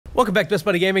Welcome back to Best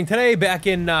Buddy Gaming. Today, back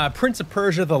in Prince of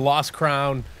Persia, The Lost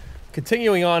Crown.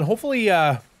 Continuing on, hopefully,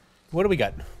 what do we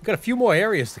got? We've got a few more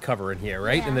areas to cover in here,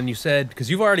 right? Yeah. And then you said,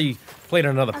 because you've already played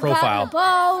on another profile. Got a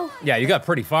bow. Yeah, you got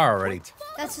pretty far already.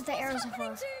 That's what the arrows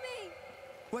are for.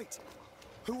 Wait,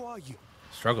 who are you?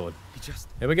 Struggling. He just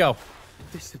Here we go.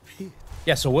 disappeared.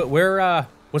 Yeah, so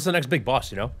what's the next big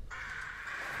boss, you know?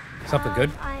 Something good?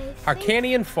 I think-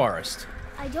 Arcanian Forest.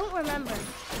 I don't remember.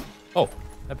 Oh,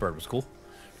 that bird was cool.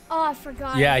 Oh, I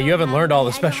forgot. Yeah, I you don't haven't have learned all the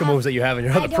I don't special have- moves that you have in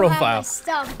your I other don't have my profile.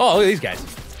 stuff. Oh, look at these guys.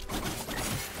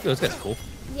 Look, this guy's cool.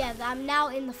 Yeah, I'm now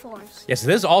in the forest. Yeah, so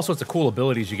there's all sorts of cool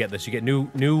abilities you get this. You get new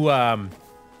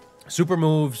super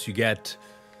moves. You get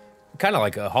kind of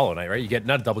like a Hollow Knight, right? You get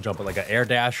not a double jump, but like an air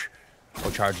dash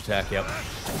or charge attack. Yep.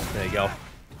 There you go.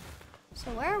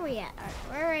 So where are we at? All right,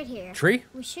 we're right here. Tree?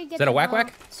 We should get Is that a the whack bow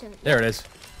whack? soon. There it is.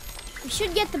 We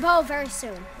should get the bow very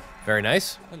soon. Very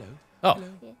nice. Hello. Oh, Hello.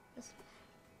 Yeah.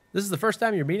 this is the first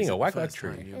time you're meeting a whack whack First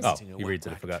time tree. you're Oh, meeting a he reads it.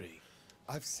 I whack-whack forgot. tree.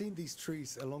 I've seen these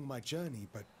trees along my journey,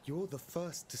 but you're the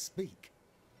first to speak.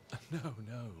 No.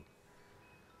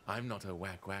 I'm not a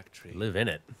whack-whack tree. Live in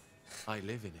it, I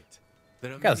live in it.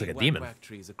 There are Guy looks many like a demon. whack-whack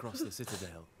trees across the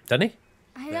citadel. doesn't he?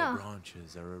 I Their know.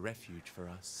 branches are a refuge for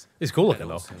us. He's cool And looking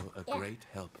though. also a Yeah. great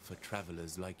help for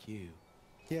travelers like you.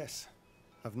 Yes,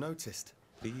 I've noticed.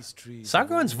 These trees.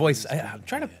 Sargon's have voice. always I'm been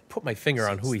trying to here put my finger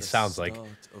on who he since the sounds like. start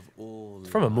of all It's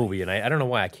from a movie, life. and I don't know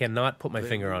why I cannot put my Their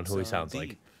finger on roots who he are sounds like.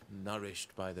 deep,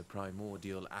 nourished by the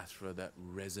primordial athra that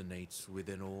resonates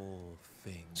within all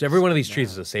things. So every one of these trees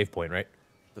Now, is a save point, right?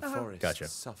 The forest Gotcha.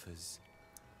 suffers.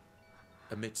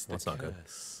 Amidst That's the not good.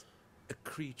 curse, a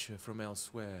creature from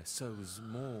elsewhere sows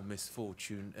more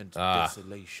misfortune and Ah.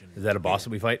 desolation. Is that a boss that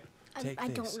we fight? Take I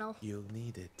this. don't know. You'll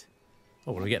need it.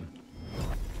 Oh, what are we getting?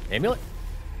 Amulet?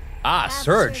 Ah, Yeah,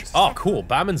 Surge. Surge, Oh, second cool.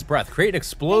 Bowman's Breath. Create an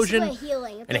explosion Basically a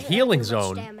healing. It and a doesn't healing do much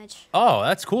zone. Damage. Oh,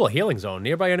 that's cool. A healing zone.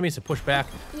 Nearby enemies to push back.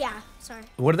 Yeah, sorry.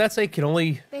 What did that say? Can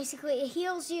only... Basically, it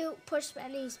heals you, push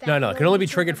enemies back. No, You it can only be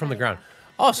triggered from the ground.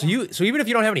 Oh, so even if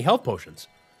you don't have any health potions.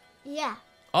 Yeah.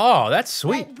 Oh, that's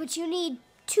sweet. But you need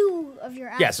 2 of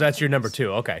your. Yeah, so that's your actions. number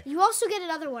 2. Okay. You also get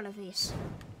another one of these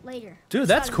later. Dude, It's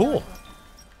that's not cool.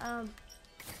 available.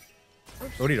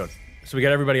 What are you doing? So we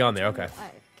got everybody on there. Okay.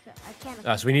 I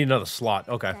can't. So we need another slot.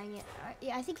 Okay. Dang it. Alright,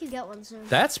 yeah, I think you get one soon.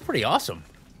 That's pretty awesome.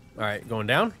 All right, going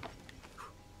down.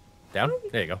 Down.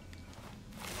 There you go.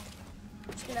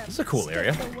 Just gonna This is a cool skip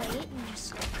area. the weight and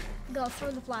just go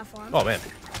through the platform. Oh, man.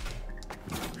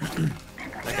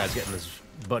 That guy's getting his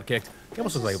butt kicked. He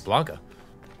almost looks like Blanca.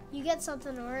 You get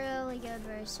something really good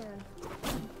very soon.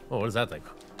 Oh, what is that thing?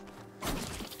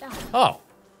 Oh.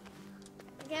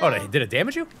 Oh. Oh, did it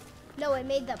damage you? No, it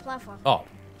made that platform. Oh.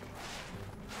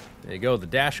 There you go, the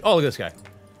dash. Oh, look at this guy.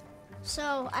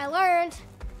 So I learned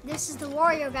this is the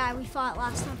warrior guy we fought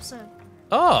last episode.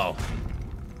 Oh.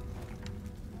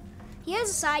 He has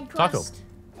a side Talk to quest.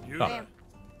 him. You Oh. Bam.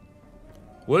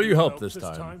 Will you help help this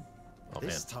time? Oh, man.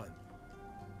 This time,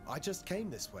 I just came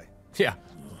this way. Yeah.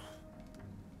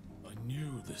 I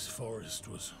knew this forest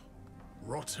was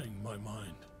rotting my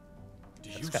mind.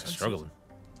 Did This you guy's sense struggling.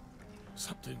 it?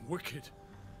 Something wicked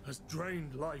has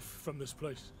drained life from this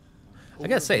place. I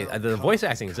gotta say, the voice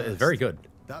acting is very good.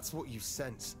 That's what you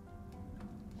sense.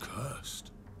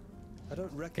 Cursed. I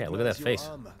don't recognize Yeah, look at that your face.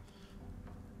 armor.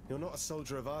 You're not a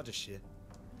soldier of Ardashir.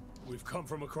 We've come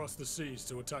from across the seas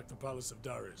to attack the palace of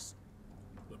Darius.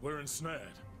 But we're ensnared.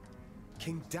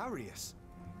 King Darius.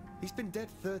 He's been dead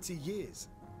 30 years.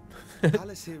 The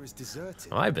palace here is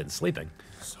deserted. Oh, I've been sleeping.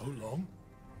 So long?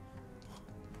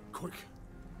 Quick.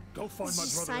 Go find This my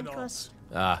is brother in side arms.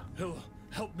 quest. He'll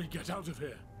help me get out of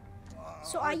here.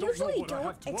 So I don't know usually what I don't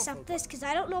have to accept offer, this because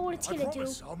I don't know what it's I gonna do.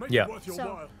 promise I'll make Yeah. it worth your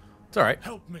So- while. It's all right.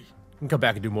 Help me. We can come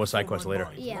back and do more side For quests my later.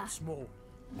 mind Yeah. once more.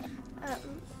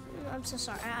 I'm so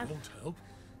sorry. Won't help.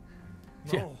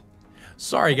 Yeah. No.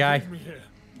 Sorry, guy. Leave me here.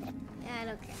 I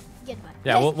don't care. Goodbye.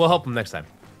 Yeah, we'll help him next time.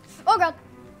 Oh god.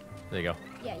 There you go.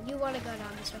 Yeah, you want to go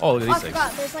down this way. Oh, look at I these things.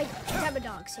 forgot. There's like demo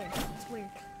dogs here. It's weird.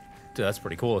 Dude, that's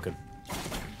pretty cool looking.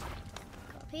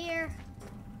 Go up here.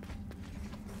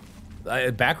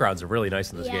 Backgrounds are really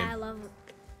nice in this Yeah, I game. love it.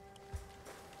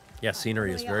 Yeah,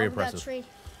 scenery is We got very over that impressive. tree.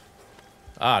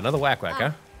 Ah, another whack whack,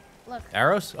 huh? Look,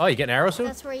 Arrows? Oh, you getting arrows soon?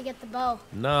 that's where you get the bow.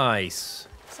 Nice.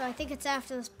 So I think it's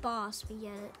after this boss we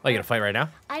get it. Oh, you gonna fight right now?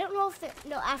 I don't know if there.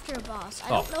 No, after a boss. I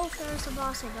Oh. don't know if there's a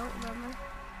boss. I don't remember.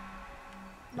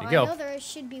 But you I go. know there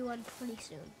should be one pretty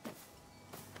soon.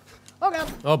 Oh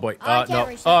god. Oh boy. I No. can't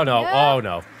reach Oh that. no. No. Oh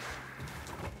no.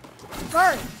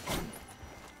 Bird.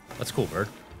 That's cool, bird.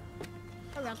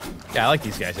 Oh god. Yeah, I like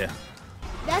these guys. Yeah.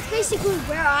 That's basically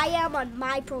where I am on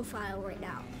my profile right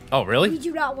now. Oh, really? We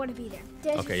do not want to be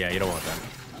there. Okay, yeah, you don't want that.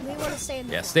 We want to stay in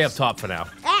the Yeah, stay up top for now.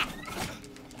 Ah!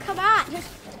 Come on.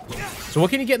 So what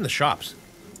can you get in the shops?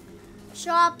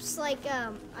 Shops, like,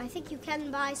 I think you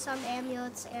can buy some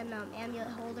amulets and amulet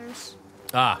holders.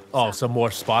 Ah, oh, some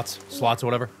more slots or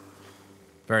whatever.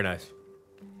 Very nice.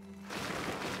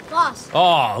 Boss.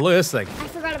 Oh, look at this thing. I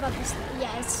forgot about this.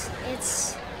 Yeah,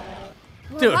 it's.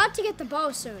 We're Dude. about to get the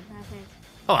bow soon, I think.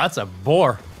 Oh, that's a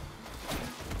boar.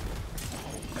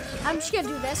 I'm just gonna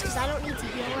do this because I don't need to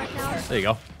heal right now. There you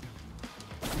go.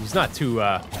 He's not too,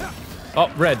 Oh,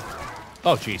 red.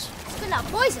 Oh, jeez. But not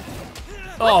poison.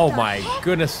 Oh, the my heck?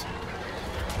 goodness.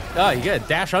 Oh, you gotta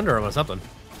dash under him or something.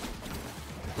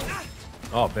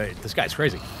 Oh, babe, this guy's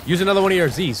crazy. Use another one of your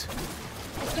Z's.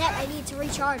 I can't. I need to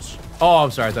recharge. Oh,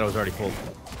 I'm sorry. I thought it was already full.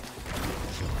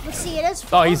 But see, it is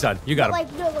full. Oh, he's done. You got him.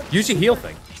 Like, no, look, Use your heal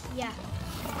thing. Yeah.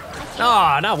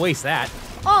 Ah, not waste that.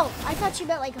 Oh, I thought you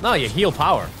meant like a No, you heal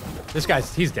power. This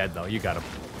guy's, he's dead though. You got him.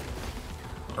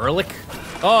 Ehrlich?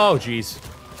 Oh, jeez.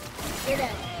 You're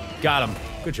dead. Got him.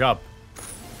 Good job.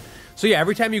 So yeah,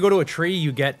 every time you go to a tree,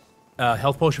 you get a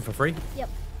health potion for free. Yep.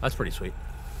 That's pretty sweet.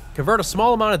 Convert a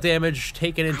small amount of damage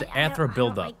taken into I Athra don't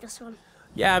buildup. like this one.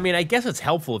 Yeah, I mean, I guess it's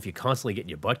helpful if you're constantly getting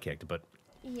your butt kicked, but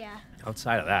Yeah.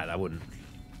 outside of that, I wouldn't.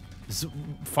 It's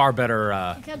far better,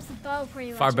 Here comes the bow, pretty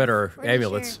much. far better Pretty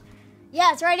amulets. sure.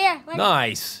 Yeah, it's right here. Look.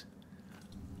 Nice.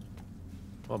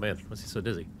 Oh man, what's he so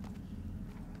dizzy?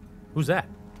 Who's that?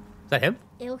 Is that him?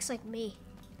 It looks like me,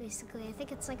 basically. I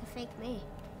think it's like a fake me.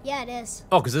 Yeah, it is.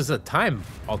 Oh, because there's a time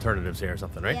alternatives here or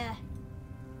something, right? Yeah.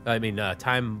 I mean,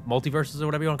 time multiverses or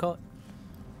whatever you want to call it.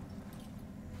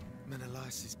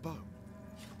 Menelaus' bow.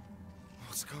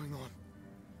 What's going on?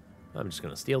 I'm just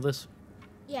gonna steal this.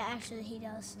 Yeah, actually, he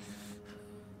does.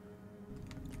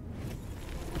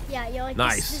 Yeah, you're like,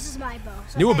 Nice. This is my bow.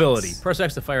 So New thanks. ability. Press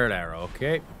X to fire an arrow.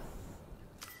 Okay.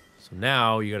 So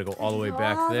now you gotta go all the way Go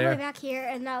back all there. the way back here,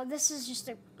 and now this is just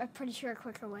I'm pretty sure a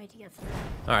quicker way to get through.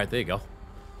 All right, there you go.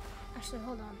 Actually,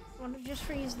 hold on. Just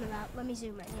for using the map, let me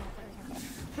zoom in. Yeah, there we go.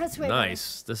 That's way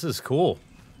Nice. This is cool.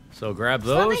 So grab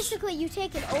better. So those. basically, you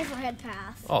take an overhead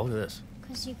path Oh, look at this.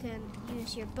 because you can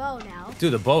use your bow now.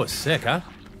 Dude, the bow is sick, huh?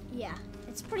 Yeah,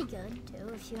 it's pretty good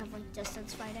too if you have like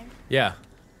distance fighting. Yeah.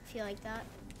 If you like that.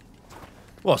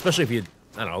 Well, especially if you,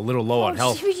 I don't know, a little low on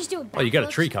health. Should we just do it Oh, you got a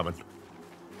backflips? tree coming.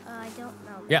 I don't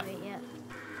know. Yeah. Maybe yet.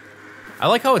 I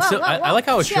like how it. Whoa, whoa, I whoa, like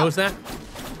how it chill. shows that.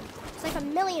 It's like a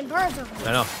million birds over here.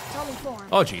 I know. It's only 4.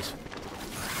 Oh, jeez.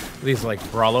 These like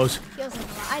brawlos. Feels like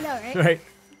a lot. I know, right? Right.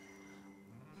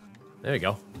 There you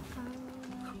go.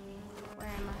 Where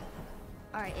am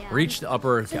I? All right, yeah. Reach the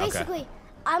upper. So Okay. basically,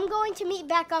 I'm going to meet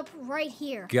back up right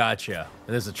here. Gotcha.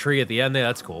 And there's a tree at the end there.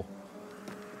 That's cool.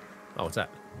 Oh, what's that?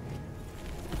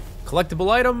 Collectible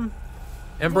item.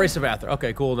 Embrace of Athra.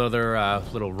 Okay, cool. Another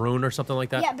little rune or something like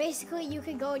that. Yeah, basically, you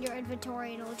can go in your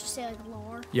inventory and it'll just say like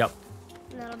lore. Yep.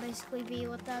 And that'll basically be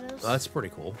what that is. That's pretty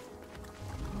cool.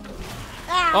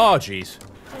 Ah! Oh, jeez.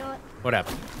 You know what? What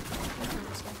happened?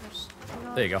 Let's go first.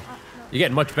 know There you go. what? No. You're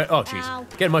getting much better. Oh, Ow. jeez.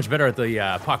 Getting much better at the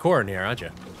parkour in here, aren't you?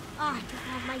 Ah, I don't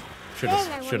have my Shouldn't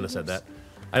thing I have wanna said use. that.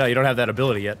 I know you don't have that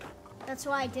ability yet. That's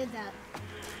why I did that.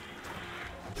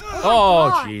 Oh,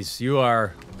 God. jeez. You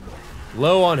are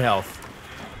low on health.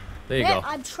 There you Man, go.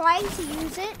 I'm trying to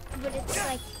use it, but it's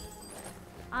like.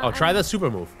 Oh, try the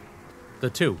super move. The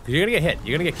 2. Because you're going to get hit.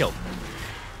 You're going to get killed.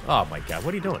 Oh, my God.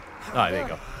 What are you doing? Oh, there you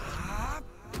go.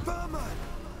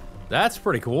 That's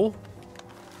pretty cool.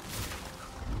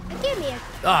 Give me a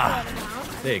Ah. good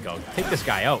amount. There you go. Take this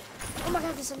guy out. Oh my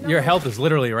God, there's another. Your health is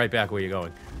literally right back where you're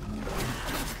going.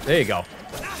 There you go.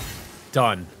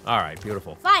 Done. All right.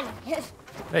 Beautiful. Fine.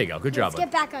 There you go. Good job, Let's bud.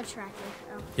 get back on track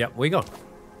here. Oh, Yep. Where you going? I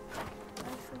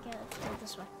forget. Let's go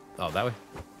this way. Oh, that way?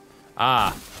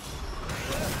 Ah.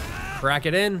 Crack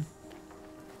it in.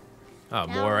 Oh,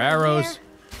 Now more we're arrows. here.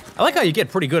 I like how you get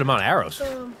pretty good amount of arrows,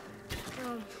 Boom.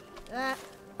 Boom. Ah.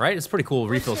 right? It's pretty cool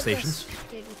refill Let's hit stations. this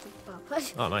dude with the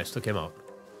bow. Oh, nice. Took him out.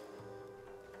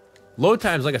 Load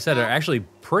times, like I said, are actually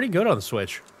pretty good on the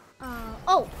Switch.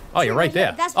 Oh. Oh, you're see, right here.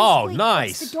 there. That's Oh, basically-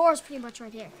 nice. The door's pretty much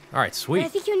right here. All right, And I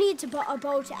sweet. think you need a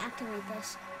bow to activate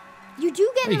this. You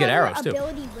do get Oh, you get another arrows, too.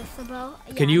 ability with the bow.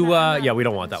 Can Yeah, you, I'm not yeah, we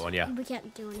don't doing want that this. one, yeah. We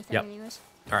can't do anything Yep. anyways.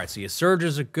 All right, so your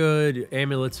surges are good. Your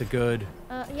amulets are good.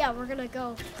 Yeah, we're gonna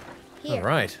go here. All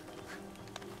right.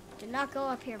 Did not go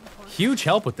up here before. Huge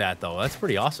help with that, though. That's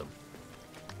pretty awesome.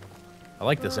 I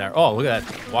like this arrow. Oh, look at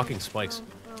that. Walking spikes.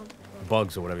 Boom.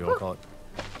 Bugs or whatever you want to call it.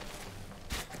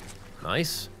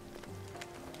 Nice.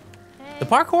 Hey, The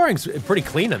parkouring's pretty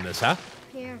clean in this, huh?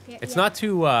 here. It's yeah. not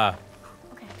too, Okay.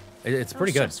 it's That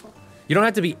pretty was good. stressful. You don't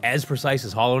have to be as precise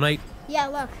as Hollow Knight. Yeah,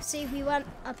 look. See, we went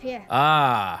up here.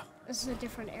 Ah. This is a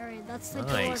different area. That's the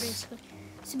door, Nice. basically.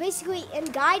 So basically, in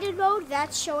guided mode,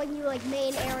 that's showing you like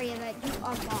main area that you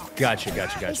unlock. Gotcha.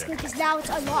 Basically, because now it's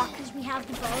unlocked because we have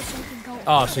the bow, so we can go.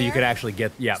 Oh, up so you there. could actually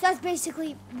get, yeah. So that's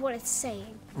basically what it's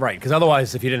saying. Right, because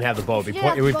otherwise, if you didn't have the bow, If you it didn't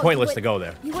have would be the bow, pointless you to go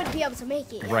there. You wouldn't be able to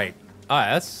make it. Yeah. Right.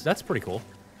 Ah, that's pretty cool.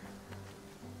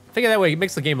 I think that way it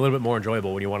makes the game a little bit more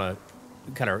enjoyable when you want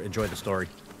to kind of enjoy the story.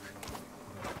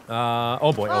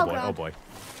 Oh boy, oh Oh, boy, God. oh boy.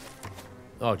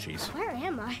 Oh jeez, Where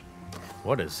am I?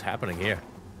 what is happening here?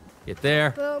 Get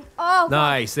there. Boom. Oh. God.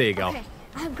 Nice. There you go. Okay.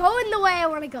 I'm going the way I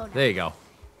want to go now. There you go.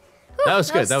 Whew, That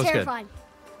was good. That was good. terrifying.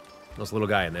 There's a little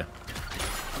guy in there.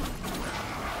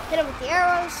 Hit him with the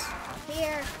arrows.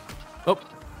 Here. Oh,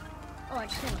 Oh, I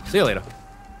just hit him. see you later.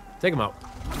 Take him out.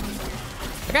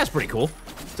 That guy's pretty cool.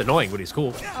 It's annoying, but he's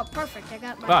cool. Oh, perfect. I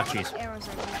got my Ah, jeez. arrows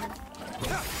I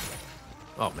needed.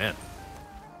 Oh man.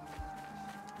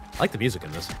 I like the music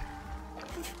in this.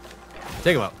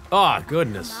 Take him out. Oh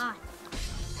goodness. Ah,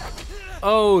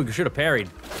 Oh, you should have parried.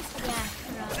 yeah.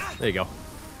 Forgot. There you go.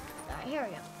 Alright, here we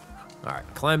go. All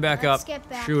right, climb back Let's up, get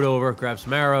back. shoot over, grab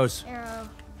some arrows. Arrow.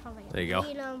 Probably There you go.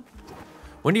 need 'em.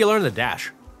 When do you learn the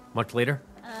dash? Much later?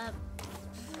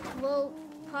 Well,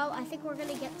 I think we're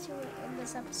gonna get to it in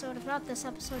this episode. If not this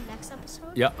episode, next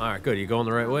episode. Yeah, all right, good. You're going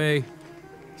the right way.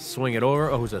 Swing it over.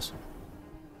 Oh, who's this?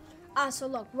 So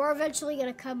look, we're eventually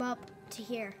gonna come up to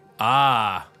here.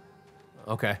 Ah,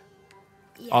 okay.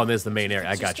 Yeah. Oh, there's the main area.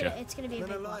 I It's just gotcha. It's gonna be a big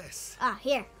one. Menelaus,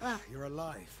 Here. Look. you're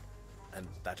alive. And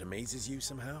that amazes you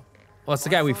somehow? Well, that's the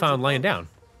guy we found laying down.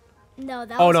 No,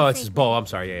 that Oh, was no, a it's his fake bow. I'm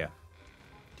sorry. Yeah, yeah.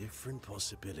 Different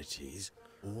possibilities,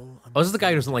 all Oh, this is the guy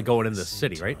who doesn't like going into the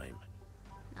city, right? one.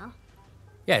 No,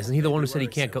 Yeah, isn't he the one who said he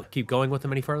can't keep going with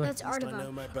him any further? that's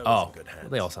Artaban. my bow Oh,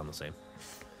 they all sound the same.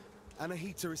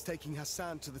 Anahita is taking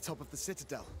Hassan to the top of the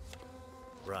citadel.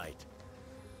 Right.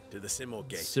 To the Simor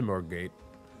Gate. Simor Gate.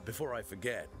 Before I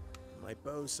forget, my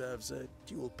bow serves a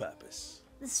dual purpose.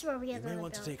 This is where we You get may the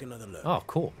want to take another look. Oh,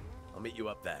 cool. I'll meet you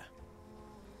up there.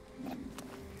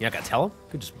 You're not gonna tell him?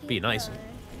 Could just be nice.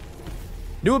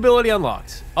 New ability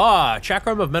unlocked. Ah,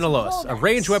 Chakram of Menelaus. A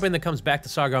ranged weapon that comes back to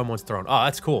Sargon once thrown. Oh,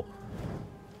 that's cool.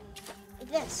 Like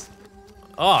this.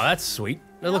 Oh, that's sweet.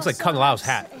 That looks like Also Kung Lao's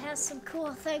has- hat. It has some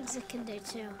cool things it can do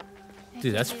too. It Dude,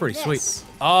 can that's do pretty sweet. this.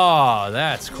 Oh,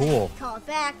 that's cool. Call it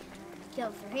back. Go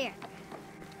through here.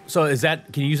 So is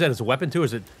that, can you use that as a weapon too? Or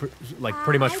is it like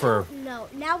pretty much for, No.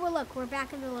 Now we're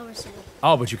back in the lower city.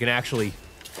 oh, but you can actually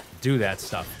do that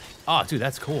stuff. Oh, dude,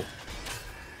 that's cool.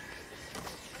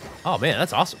 Oh man,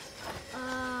 that's awesome.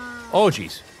 Oh,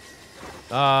 jeez.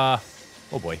 Oh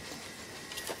boy.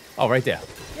 Oh, right there.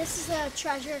 This is a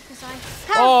treasure because I.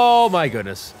 Oh my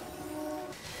goodness.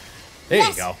 There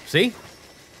Yes. you go. See?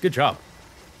 Good job.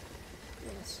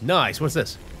 Yes. Nice. What's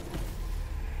this?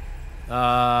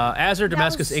 Azure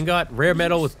Damascus was ingot, rare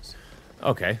metal with. useless.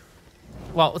 Okay.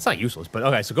 Well, it's not useless, but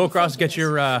okay. So go across, get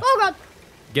your, Oh god!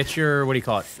 what do you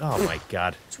call it? Oh my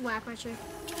god. It's whack my tree.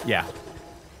 Yeah.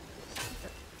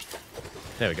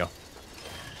 There we go.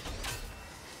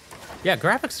 Yeah,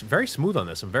 graphics very smooth on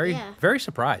this. I'm very, Yeah. very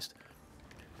surprised.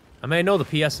 I mean, I know the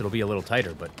PS it'll be a little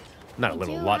tighter, but not a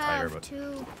little, We a lot do tighter, have but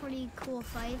two pretty cool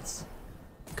fights.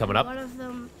 coming up. One of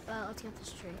them, let's get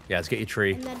this tree. Yeah, let's get your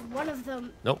tree. And then one of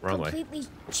them Nope, wrong way. completely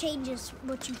changes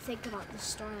what you think about the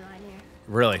storyline here.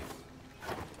 Really.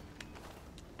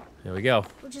 There we go.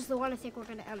 Which is the one I think we're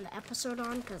gonna end the episode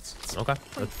on because it's Okay.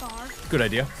 pretty far. Good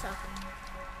idea. So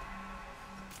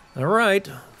All right.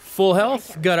 Full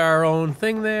health. Got our own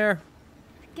thing there.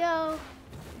 go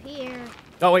here.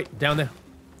 Oh, wait. Down there.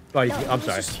 Oh, No, he I'm was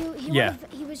sorry. just- he Yeah.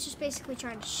 he was just basically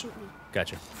trying to shoot me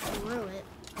Gotcha. through it.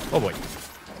 Oh, boy.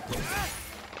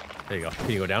 There you go. Can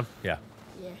you go down? Yeah.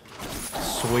 Yeah.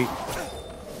 Sweet.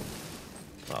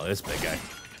 Oh, this big guy.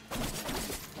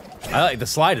 I like the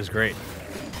slide is great.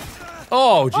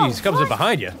 Oh, geez. Oh, Comes in what?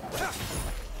 behind you.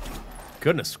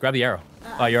 Goodness. Grab the arrow.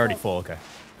 Oh, you're already full. Okay.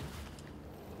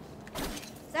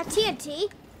 Is that TNT?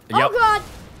 Yep. Oh god!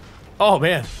 Oh,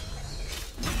 man.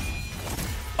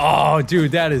 Oh,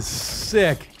 dude. That is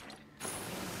sick.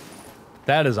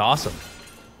 That is awesome.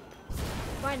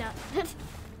 Why not?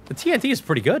 The TNT is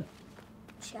pretty good.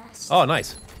 Chest. Oh,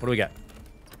 nice. What do we got?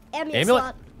 Amulet. Amulet?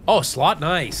 slot. Oh, slot.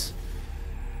 Nice.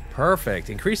 Perfect.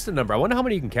 Increase the number. I wonder how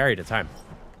many you can carry at a time.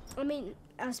 I mean,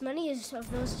 as many as of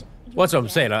those. you What's what I'm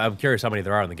can saying? get. I'm curious how many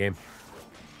there are in the game.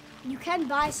 You can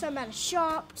buy some at a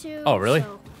shop too. Oh, really?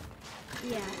 So,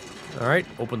 yeah. All right.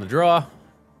 Open the drawer.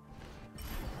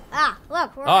 Ah,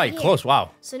 look, we're Oh, right you're here. close.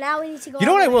 Wow. So now we need to go. You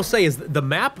know all what I the will way. say is the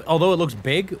map, although it looks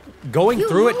big, going You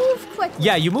through it. move quickly.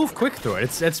 Yeah, you move quick through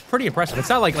it. It's pretty impressive. It's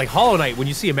not like Hollow Knight when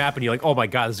you see a map and you're like, oh my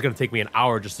god, this is gonna take me an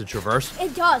hour just to traverse.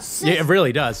 It does. Yeah, it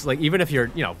really does. Like even if you're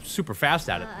super fast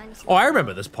at it. Oh, I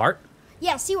remember this part.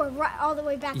 Yeah, see, we're right all the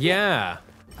way back. Yeah.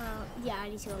 Yeah, I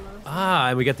need to go low. Ah,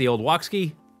 and we got the old walk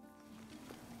ski.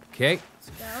 Okay. go.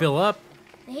 Fill up.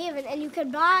 The haven, and you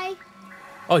can buy.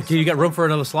 Oh, do you got room for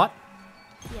another slot?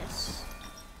 Yes.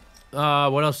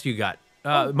 What else do you got?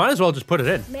 Might as well just put it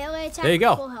in. Melee attack. There you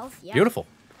go. Full health. Yeah. Beautiful.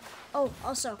 Oh,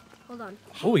 also, hold on.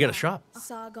 Oh, we got a shop.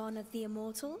 Sargon of the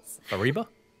Immortals? Fariba?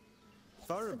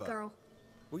 The Faraba, girl.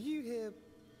 were you here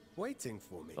waiting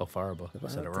for me? Oh, Fariba. I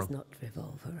said it World wrong. does not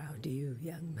revolve around you,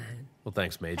 young man. Well,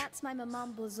 thanks, Mage. That's my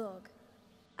Maman Bozorg.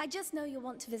 I just know you'll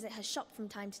want to visit her shop from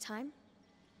time to time.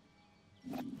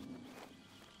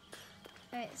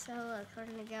 Alright, so look, we're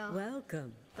gonna go.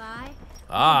 Welcome. Buy.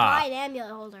 Ah. Buy an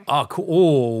amulet holder. Oh, cool.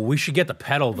 Oh, we should get the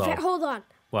pedal, though. Hold on.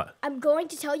 What? I'm going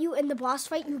to tell you in the boss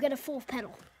fight, you get a full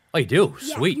pedal. Oh, you do?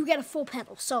 Yeah, Sweet. you get a full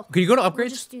pedal. So. Can you go to We'll upgrades?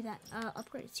 just do that.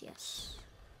 Upgrades, yes.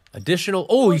 Additional.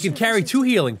 Oh, you can Potion carry efficiency. 2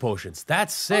 healing potions.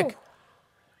 That's sick. Oh.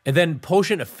 And then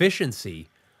potion efficiency.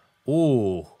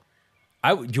 Ooh.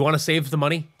 Do you want to save the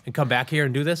money and come back here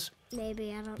and do this?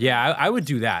 Maybe, I don't Yeah, I would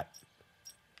do that.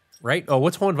 Right? Oh,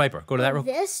 what's Horned Viper? Go to that know. room.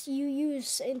 This you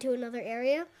use into another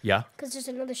area. Yeah. Because there's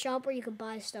another shop where you can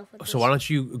buy stuff with So this. why don't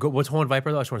you go? What's Horned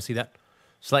Viper though? I just want to see that.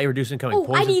 Slightly reduced incoming Oh, I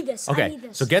poison. need this, I Okay, need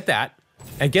this. so get that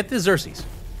and get the Xerxes.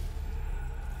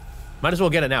 Might as well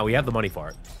get it now. We have the money for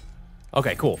it.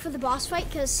 Okay, cool. For the boss fight,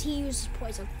 because he uses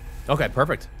poison. Okay,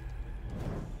 perfect.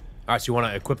 All right, so you want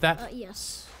to equip that?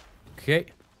 Yes. Okay.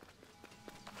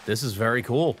 This is very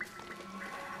cool.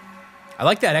 I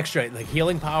like that extra like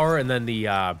healing power and then the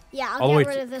Yeah, all the I'll way get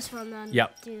rid to- of this one then.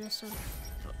 Yep. Do this one.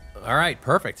 All right,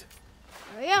 perfect.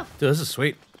 There we go. Dude, this is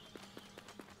sweet.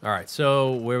 All right,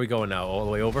 so where are we going now? All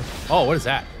the way over? Oh, what is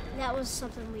that? That was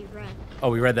something we read. Oh,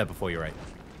 we read that before. You're right.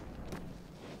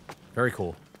 Very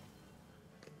cool.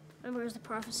 Remember, it was the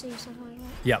prophecy or something like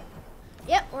that? Yep.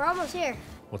 Yep, we're almost here.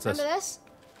 What's Remember this? this?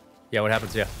 Yeah, what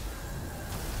happens? Yeah.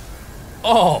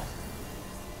 Oh,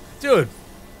 dude,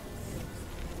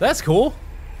 that's cool.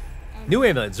 New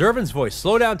amulet, Zervan's voice.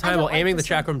 Slow down time don't while like aiming the this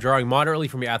one. chakram, drawing moderately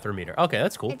from your atherometer. Okay,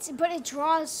 that's cool. But it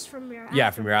draws from your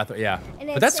Yeah, from your yeah. And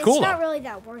But that's cool It's not though. really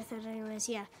that worth it, anyways.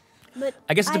 Yeah, but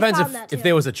I guess it depends found that if too.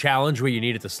 there was a challenge where you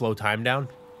needed to slow time down.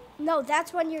 No,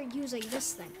 that's when you're using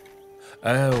this thing.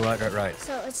 Oh, right.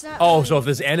 So it's not. Oh, really- so if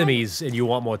there's it's kinda- enemies and you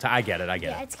want more time, I get it.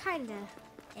 Yeah, it. it's kind of.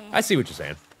 I see what you're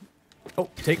saying. Oh,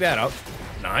 take that out.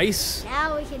 Nice.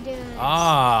 Now we can do this.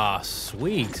 Ah,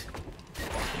 sweet.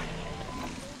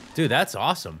 Dude, that's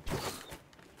awesome.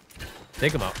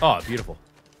 Take him out. Oh, beautiful.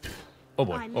 Oh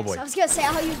boy. I Oh missed. boy. I was gonna say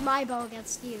I'll use my bow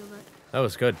against you, but That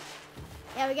was good.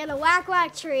 yeah, we got a whack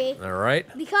tree All right.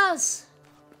 because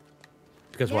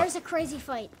Because there's what? a crazy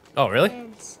fight, Oh, really?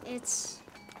 and it's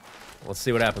Let's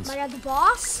see what happens. my god. The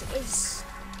boss is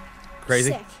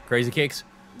Crazy? sick. Crazy cakes?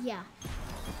 Yeah.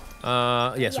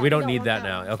 Yeah, so Yeah, we don't no, need want that that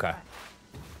now. one. Okay.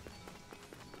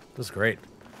 That's great.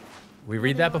 We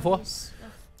read that before? Use-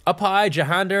 Up high,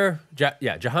 Jahandar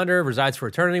resides for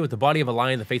eternity with the body of a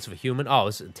lion, the face of a human. Oh,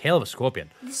 this is a tail of a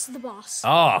scorpion. This is the boss.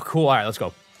 Oh, cool. All right, let's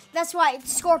go. That's why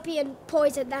it's scorpion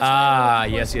poison. That's Ah,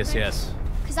 yes.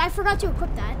 Because I forgot to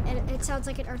equip that, and it sounds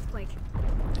like an earthquake.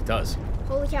 It does.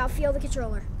 Holy cow! Feel the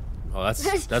controller. Oh,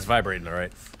 that's vibrating, all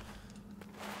right.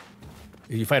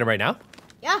 You fight him right now?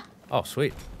 Yeah. Oh,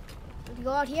 sweet. We can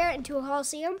go out here into a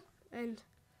coliseum, and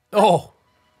Oh,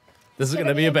 this is Gonna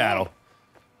going to be be a a battle.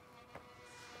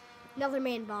 another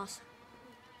main boss.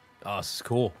 Oh, this is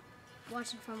cool.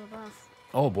 Watching from above.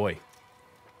 Oh, boy.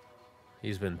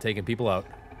 He's been taking people out.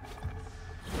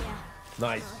 Yeah.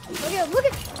 Nice. Look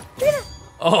at that.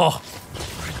 Oh.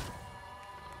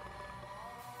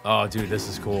 Oh, dude, this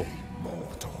is cool.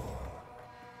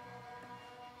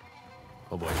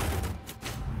 Oh, boy.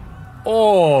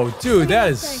 Oh, dude, that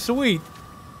is thing. sweet.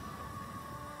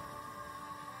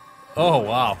 Oh,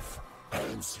 wow.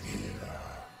 That's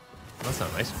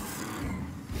not nice.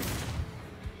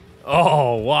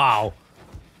 Oh, wow.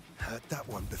 Heard that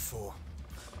one before.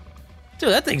 Dude,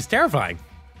 that thing's terrifying.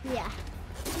 Yeah.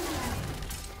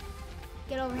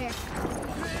 Get over here.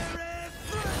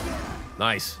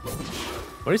 Nice.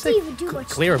 What do you Doesn't say? even do much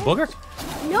Clear a damage.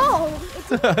 booger? No,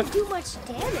 it doesn't do much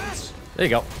damage. There you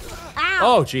go. Ow.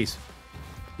 Oh, jeez.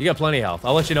 You got plenty of health.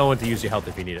 I'll let you know when to use your health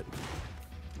if you need it.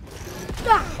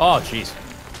 Ah. Oh, jeez.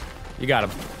 You got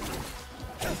him.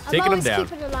 Taking him I'm always down.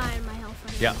 keeping an eye on my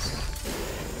health. Yeah.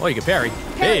 anyways. Oh, you can parry.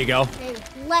 There you go. Hey,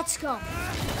 let's go.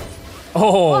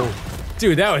 Oh,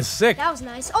 Dude, that was sick. That was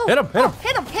nice. Oh, Hit him, hit him.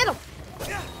 hit him, hit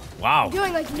him. Wow.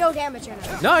 Doing like no damage right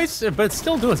now. Nice, but it's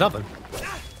still doing something.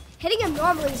 Hitting him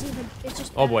normally is even, it's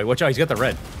just Oh boy, watch out, he's got the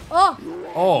red. Oh,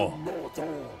 Oh.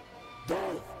 Death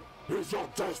is your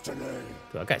destiny.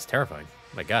 That guy's terrifying.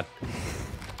 My God.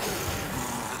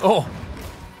 Oh,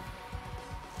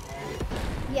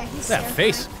 yeah, he's that terrifying.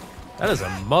 face. That is a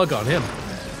mug on him.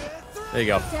 There you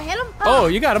go. Did I hit him? Oh,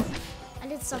 you got him. I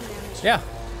did some damage. Yeah.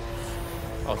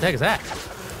 Oh, the heck is that?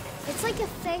 It's like a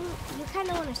thing, you kind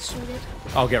of want to shoot it.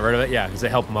 Oh, get rid of it? Yeah, does it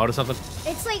help him out or something?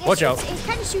 It's like, Watch out. it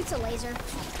kind of shoots a laser.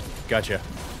 Gotcha.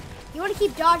 You want to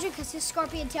keep dodging because his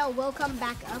scorpion tail will come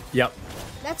back up. Yep.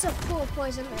 That's a cool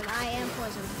poison, and I am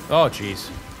poisoned. Oh, jeez.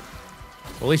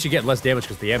 Well, at least you get less damage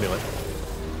because the amulet.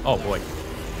 Oh, boy.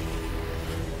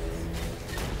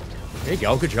 There you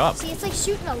go. Good job. See, it's like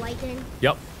shooting a lightning.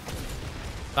 Yep.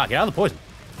 Ah, get out of the poison.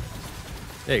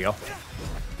 There you go.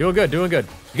 Doing good, doing good.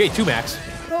 You get 2 max.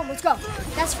 Boom, let's go.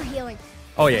 That's for healing.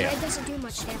 Oh, yeah, It yeah. doesn't do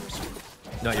much damage.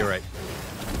 No, you're right.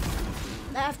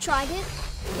 I've tried it.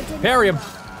 It didn't Parry him.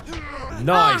 go well.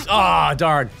 Nice. Ah,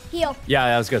 darn. Heal. Yeah,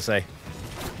 I was going to say.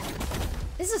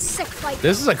 This is a sick fight.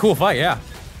 This is a cool fight, yeah.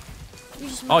 You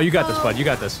just Oh, you got this, bud. You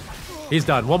got this. He's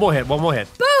done. One more hit, one more hit.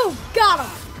 Boom! Got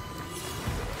him.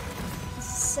 This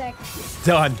is sick.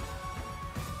 Done.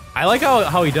 I like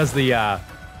how he does the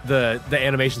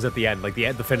animations at the end, like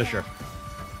the finisher.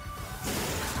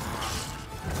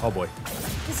 Oh boy.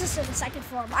 This is in the second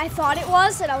form. I thought it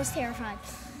was, and I was terrified.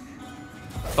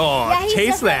 Oh, Yeah, he's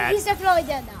taste that. He's definitely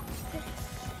dead now.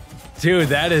 Dude,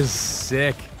 that is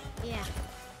sick. Yeah.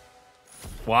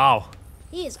 Wow.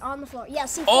 He is on the floor. Yeah,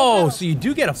 see. full Oh, health. so you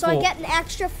do get a So full... I get an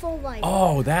extra full life.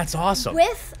 Oh, that's awesome.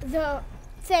 With the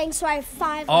thing, so I have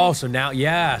 5 Oh, life. so now,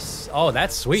 yes. Oh,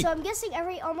 that's sweet. So I'm guessing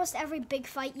almost every big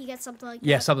fight you get something like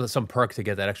Yeah, that. some perk to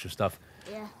get that extra stuff.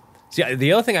 Yeah. See,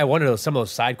 the other thing I wanted was some of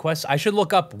those side quests. I should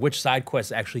look up which side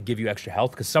quests actually give you extra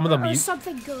health, because some of them... Or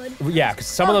something good. Yeah, because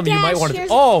some Oh, of them you might dash, want to... here's-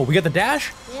 Oh, we got the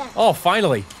dash? Yeah. Oh,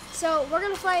 finally. So we're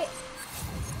gonna fight.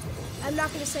 I'm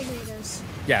not gonna say who it is.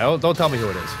 Yeah, don't tell me who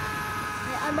it is.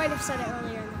 I might have said it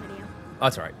earlier in the video.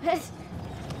 That's all right.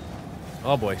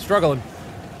 Oh, boy. Struggling.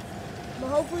 But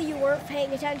hopefully you weren't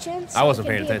paying attention. so I wasn't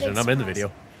it can paying be a attention. big I'm in the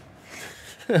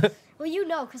surprise. video. Well, you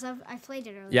know, because I played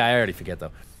it earlier. Yeah, I already forget,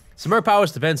 though. Submerge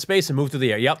powers, defend space, and move through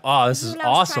the air. Yep. Oh, this is what I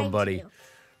was awesome, trying to buddy. do.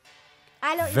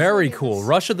 I don't Very usually do cool. this.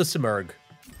 Rush of the Submerge.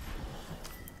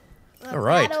 Look, All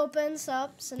right. That opens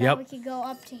up, so now Yep. we can go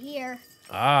up to here.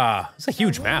 Ah, it's a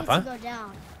huge We map, need huh? to go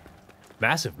down.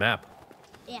 Massive map.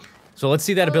 Yeah. So let's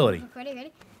see that Oh, ability. look,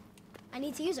 ready? I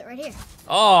need to use it right here.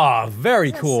 Oh, very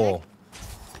Isn't that cool.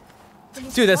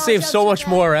 sick? Dude, that Oh, saves jump so to much that.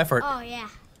 more effort. Oh, yeah.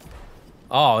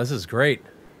 Oh, this is great.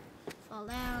 Fall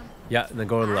down. Yeah, and then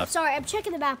go to the I'm left. sorry, I'm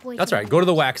checking the map. That's all right. Go to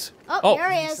the wax. Oh, there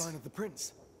he Any is. sign of the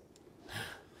prince?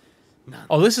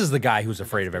 Oh, this is the guy who's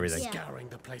afraid of everything. Yeah. Scouring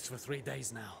the place for 3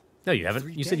 days now. No, you haven't.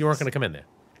 3 You said you weren't days. going to come in there.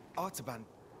 Artaban,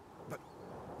 but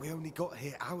we only got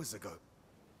here hours ago.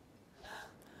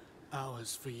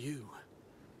 Hours for you.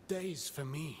 Days for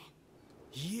me.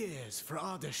 Years for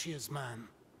Ardashir's man.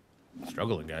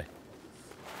 Struggling guy.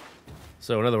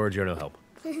 So, in other words, you're no help.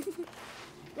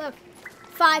 Look,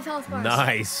 5 health bars.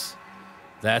 Nice.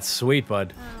 That's sweet,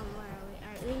 bud. Where are we?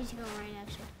 All right, we need to go right,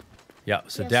 actually. Yeah,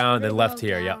 so Yes, down, we're then gonna left go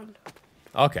here. Yeah. down.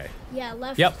 Okay. Yeah,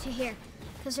 left Yep. to here.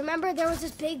 Because remember, there was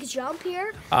this big jump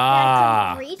here that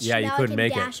Ah, I couldn't reach. yeah, you now couldn't I can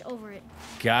make it. dash over it.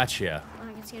 Gotcha.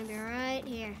 Like, it's going to be right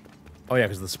here. Oh, yeah,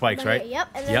 because of the spikes, Right right? here, yep,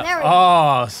 and then Yep. there we go.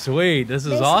 Oh, sweet. This is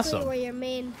Basically awesome. where your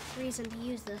main reason to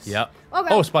use this. Yep.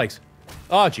 Okay. Oh, spikes.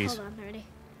 Oh, jeez. Hold on, ready?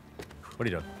 What are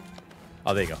you doing?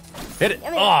 Oh, there you go. Hit it. I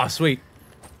mean- Oh, sweet.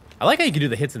 I like how you can do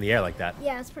the hits in the air like that.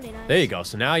 Yeah, it's pretty nice. There you go.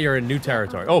 So now you're in new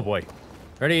territory. Oh, boy.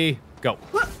 Ready? Go.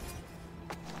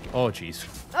 Oh, jeez.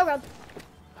 Oh, God.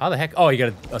 How the heck? Oh, you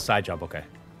got a side jump. Okay.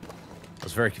 I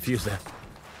was very confused there.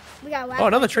 We got Oh,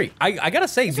 another tree. I gotta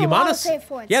say, There's the a amount lot of of save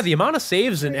points. yeah, the amount of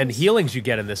saves and Trees. healings you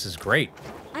get in this is great.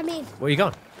 I mean, Where you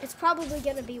going? it's probably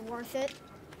going to be worth it.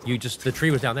 The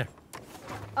tree was down there,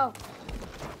 Oh.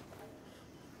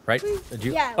 right? Did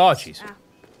you? Yeah. it Oh, was. jeez. Ah.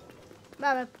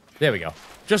 My bad. There we go.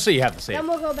 Just so you have the save. Then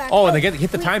we'll go back. Oh, and they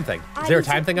hit the time thing. I Is there a need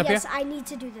to- time thing up yes, here? I need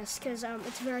to do this because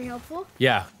it's very helpful.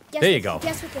 Yeah. Guess There you what- go.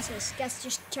 Guess what this is? Guess,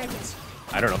 just try to guess.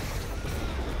 I don't know.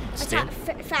 Stand-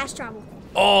 Fast travel.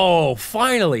 Oh,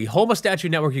 finally! Homer Statue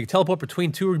Network. You can teleport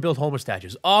between 2 rebuilt Homer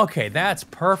statues. Okay, that's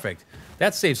perfect.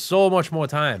 That saves so much more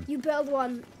time. You build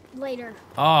one later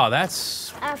Oh,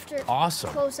 that's after.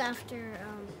 awesome. Close after.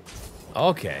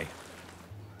 Okay.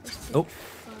 Oh,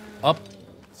 up.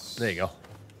 There you go.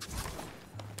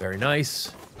 Very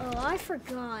nice. Oh, I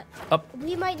forgot. Up.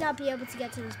 We might not be able to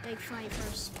get to this big fight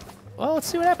first. Well, let's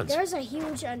see what happens. There's a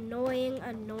huge annoying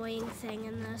thing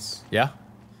in this. Yeah?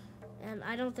 And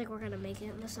I don't think we're going to make it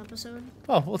in this episode.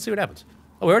 Well, let's see what happens.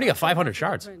 Oh, we already got 500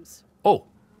 shards. Oh.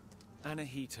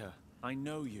 Anahita, I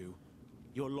know you.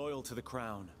 You're loyal to the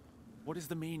crown. What is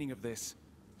the meaning of this?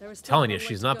 Telling you,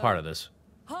 she's not part of this.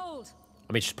 Hold!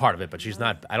 I mean, she's part of it, but she's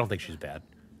not. I don't think she's bad.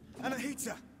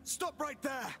 Anahita, stop right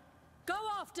there. Go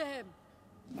after him!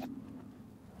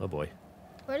 Oh, boy.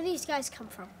 Where do these guys come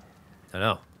from? I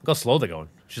know. Look how slow they're going.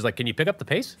 She's like, can you pick up the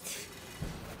pace?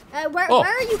 Where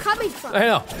are you coming from? I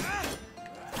know.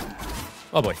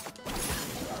 Oh, boy.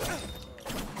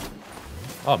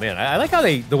 Oh, man. I like how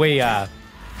the way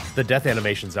the death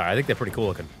animations are. I think they're pretty cool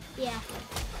looking. Yeah.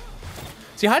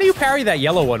 See, how do you parry that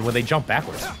yellow one when they jump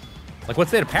backwards? Like, what's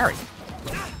there to parry?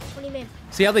 What do you mean?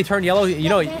 See how they turn yellow? You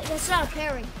know. That's not a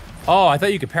parry. Oh, I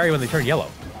thought you could parry when they turn yellow.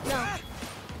 No. I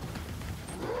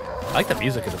like the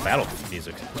music of the battle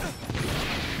music.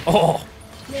 Oh.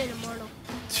 You're an immortal.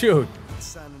 Dude.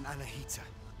 San and Anahita.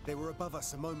 They were above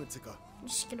us a moment ago. I'm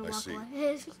just gonna I walk see.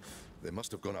 away. They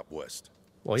must have gone up west.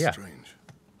 Well, yeah. Strange.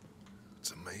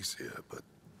 It's a maze here, but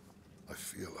I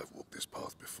feel I've walked this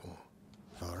path before.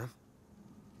 Vahram,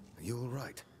 are you all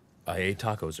right? I ate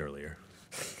tacos earlier.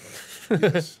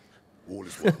 Yes. All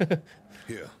is well.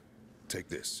 Here, take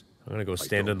this. I'm gonna go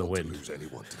stand I in the don't want wind. to lose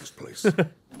anyone to this place.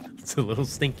 It's a little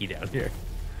stinky down here.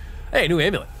 Hey, new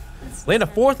amulet. Land a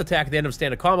fourth attack at the end of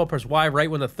standard combo. Press Y right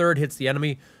when the third hits the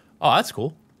enemy. Oh, that's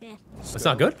cool. Yeah. That's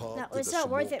not good. No, it's not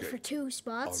worth it for 2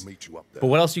 spots. I'll meet you up there. But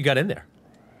what else you got in there?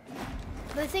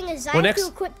 The thing is, I Well, have next- to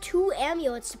equip 2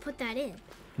 amulets to put that in.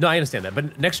 No, I understand that.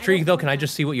 But next tree, though, can I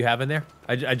just see what you have in there?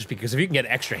 I just because if you can get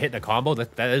extra hit in a combo,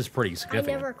 that is pretty I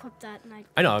significant. never equipped that. And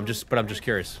I know. I'm just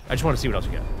curious. I just want to see what else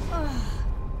you got.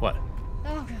 What?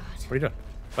 Oh god. What are you doing?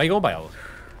 Why are you going by all this?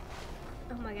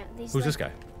 Oh my god. These Who's this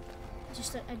guy?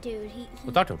 Just a dude.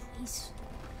 We'll talk to him.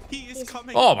 He is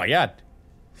coming. Oh my god.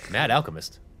 Mad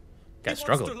alchemist. Guy's He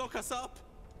struggling. wants to lock us up.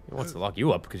 He wants to lock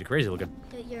you up because you're crazy looking.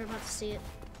 You're about to see it.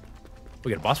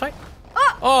 We got a boss fight?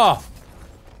 Oh! Oh!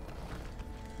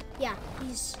 Yeah,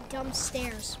 these dumb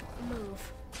stairs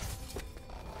move.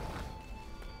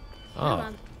 Come Oh.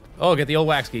 on. Oh, get the old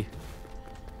wax key.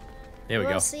 There we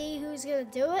We'll go. see who's gonna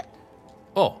do it.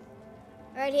 Oh.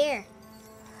 Right here.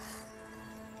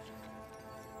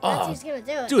 That's Oh. who's gonna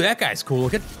do it. Dude, that guy's cool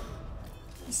looking.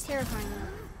 He's terrifying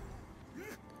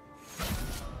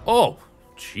though. Oh.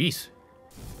 Jeez.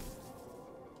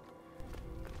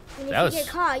 And if That you was- get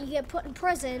caught, you get put in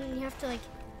prison and you have to like...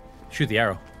 Shoot the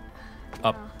arrow.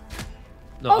 Up.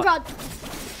 No, Oh up. god!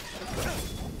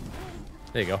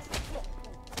 There you go.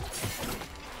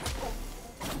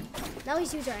 Now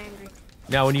these dudes are angry.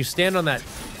 Now, when you stand on that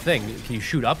thing, can you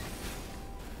shoot up?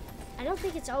 I don't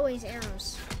think it's always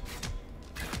arrows.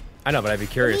 I know, but I'd be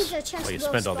curious. means a chest Well, you will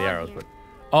spent all the spawn arrows, here. but...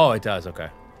 Oh, it does. Okay.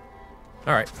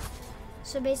 All right.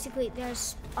 So basically,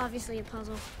 there's obviously a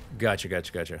puzzle. Gotcha,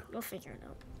 gotcha, gotcha. We'll figure it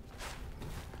out.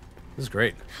 This is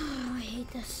great. Oh, I hate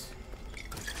this.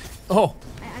 Oh.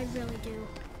 I really do.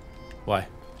 Why?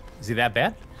 Is he that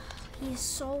bad? He's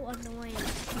so annoying.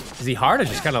 Is he hard or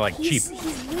just kind of like cheap?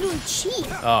 He's literally cheap.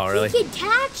 Oh, really? He can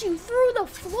catch you through the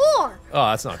floor. Oh,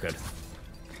 that's not good.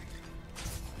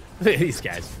 Look at these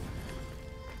guys.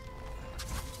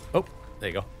 Oh, there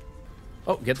you go.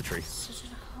 Oh, get the tree. Such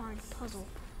a hard puzzle.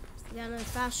 We got another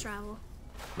fast travel.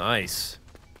 Nice.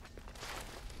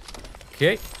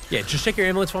 Okay. Yeah, just check your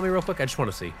amulets for me real quick. I just want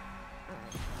to see.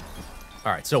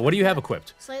 All right. So, what do you have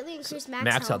equipped? Slightly increased max,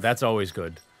 Max health. That's always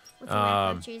good.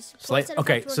 Slight.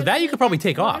 Okay, so that you could probably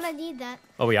take off. We're gonna need that.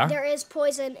 Oh, we are? There is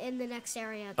poison in the next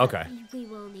area. That Okay. We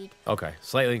will need Okay.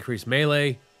 Slightly increased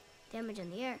melee. damage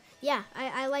in the air. Yeah,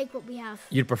 I like what we have.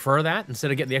 You'd prefer that instead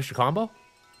of getting the extra combo?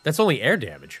 That's only air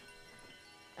damage.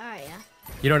 All right, yeah.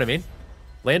 You know what I mean?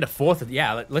 Land a fourth.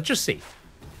 Yeah, let's just see.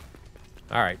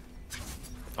 All right.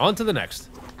 On to the next.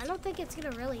 I don't think it's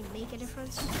gonna really make a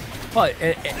difference. Well,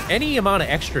 any amount of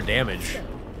extra damage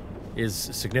is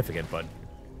significant, but,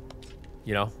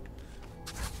 you know.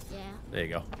 Yeah. There you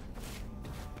go.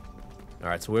 All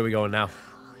right, so where are we going now?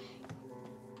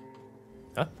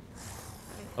 Huh?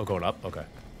 Oh, going up? Okay.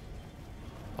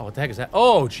 Oh, what the heck is that?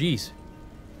 Oh, jeez.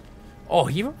 Oh,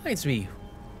 he reminds me...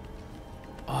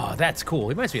 Oh, that's cool. He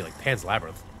reminds me of, like, Pan's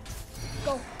Labyrinth.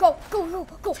 Go, go, go, go,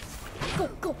 go, go,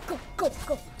 go, go, go,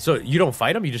 go. So you don't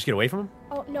fight him? You just get away from him?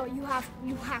 Oh no, you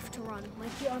have to run. Like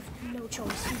you have no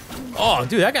choice. Oh,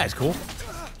 dude, that guy's cool.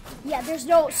 Yeah, there's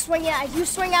no swing at. If you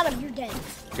swing at him, you're dead.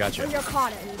 Gotcha. Or you're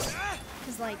caught at least.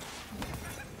 Cause like,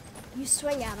 you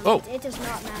swing at him, Oh. it does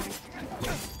not matter.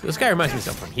 This guy reminds me of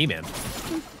something from He-Man.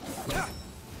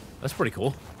 That's pretty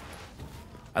cool.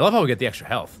 I love how we get the extra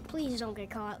health. Please don't get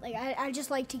caught. Like, I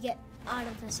just like to get out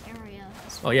of this area.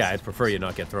 Oh yeah, I'd prefer you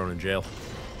not get thrown in jail.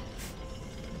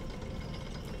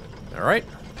 All right.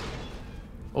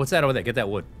 Oh, what's that over there? Get that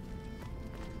wood.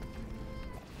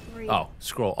 Oh,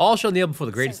 scroll. All shall kneel before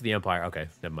the greatest of the empire. Okay,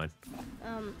 never mind.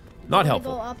 Not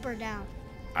helpful. Go up or down?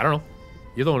 I don't know.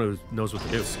 You're the one who knows what to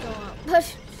do. Just go up.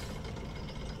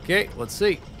 Okay, let's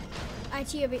see.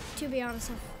 To be honest,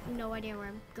 I have no idea where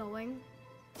I'm going.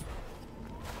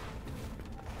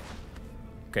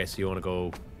 Okay, so you want to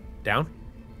go down?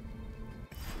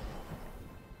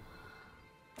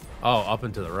 Oh, up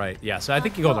and to the right. Yeah, so I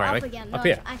think you go the right way. Again. Up No,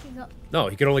 here. I can go. No,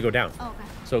 you can only go down. Oh, okay.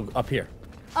 So up here.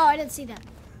 Oh, I didn't see that.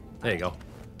 There you go.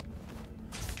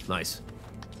 Nice.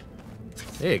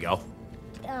 There you go.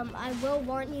 I will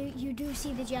warn you, you do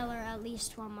see the jailer at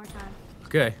least one more time.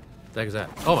 Okay. What the heck is that?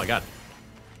 Oh my god.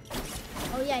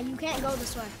 Oh yeah, you can't go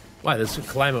this way. Why? There's a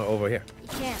climber over here. You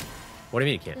can't. What do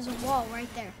you mean you can't? There's a wall right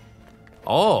there.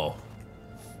 Oh.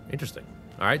 Interesting.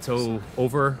 Alright, so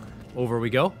over we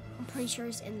go. I'm pretty sure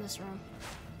he's in this room.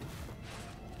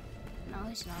 No,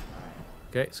 he's not.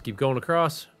 Okay, let's keep going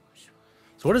across.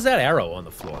 So what is that arrow on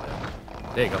the floor?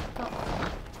 There you go.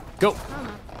 Go. Come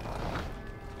on.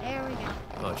 There we go.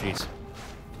 Oh, jeez.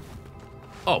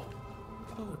 Oh.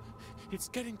 Oh, it's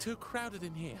getting too crowded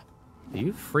in here.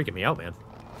 You freaking me out, man.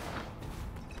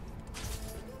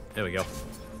 There we go.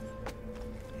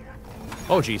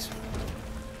 Oh, jeez.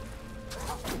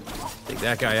 Take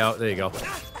that guy out. There you go.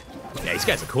 Yeah, these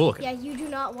guys are cool looking. Yeah, you do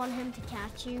not want him to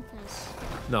catch you, because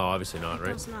No, obviously not, it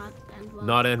right? does not end well.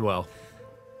 Not end well.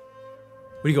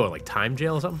 What are you going, like time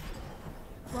jail or something?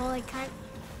 Well, like, kind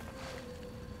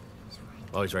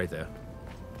Oh, he's right there.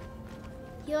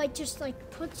 he, like, just, like,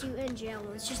 puts you in jail.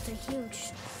 It's just a huge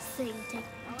thing to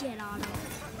get out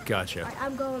of. Gotcha.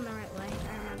 I'm going the right way.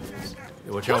 I remember this.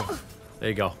 Yeah, watch out. There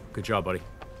you go. Good job, buddy.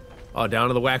 Oh, down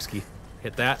to the wax key.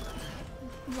 Hit that.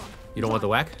 You don't want the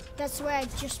whack? That's the way I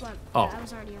just went. Oh. Yeah, I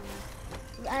was already over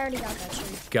there. I already got that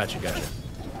shit. Gotcha.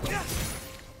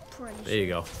 Pretty There you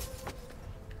go.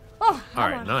 Oh, All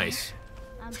I'm right, on nice.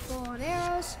 fire. I'm full on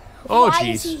arrows. Oh, Why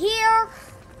jeez. is he here?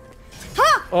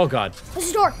 Ha! Oh, God. There's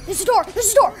a door. There's a door.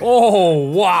 There's a door.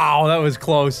 Oh, wow. That was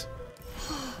close.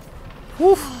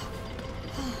 Woof.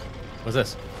 What's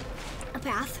this? A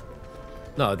path.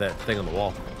 No, that thing on the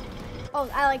wall. Oh,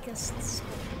 I like this. This is cool.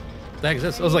 What the heck is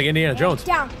this? It was like Indiana Jones.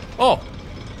 Down. Oh,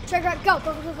 Trigger. Go.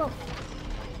 Go. Go. Go. Go.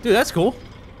 dude, that's cool.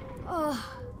 Oh.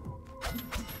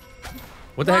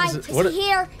 What the Why heck is is it? What? he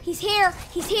here? He's here.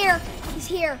 He's here. He's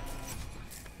here.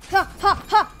 Ha. Ha.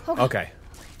 Ha. Okay. Okay.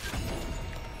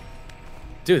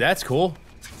 Dude, that's cool.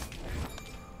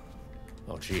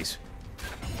 Oh, jeez.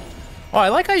 Oh, I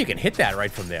like how you can hit that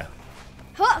right from there.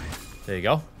 Ha. There you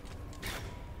go.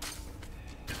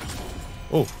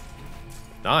 Oh,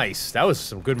 nice. That was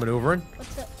some good maneuvering.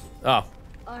 What's the? Oh,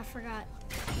 Oh, I forgot.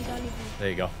 You don't even. there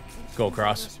you go. Go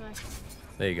across. This way.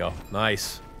 There you go.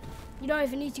 Nice. You don't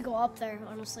even need to go up there,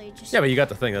 honestly. Just, Yeah, but you got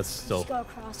the thing. That's still. just go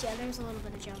across. Yeah, there's a little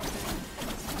bit of jump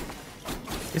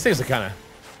there. These things are kind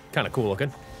of cool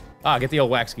looking. Ah, get the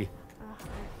old wax key.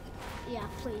 Yeah,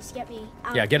 please get me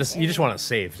out. Yeah, of get this us. You just area. want to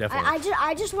save, definitely.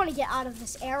 I just want to get out of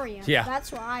this area. Yeah.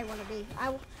 That's where I want to be.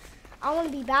 I want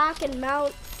to be back in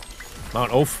Mount.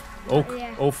 Mount Oaf, Oak,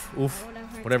 Yeah. Oof, Oof, Whatever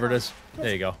whatever it it's is.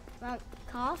 There you go. Mount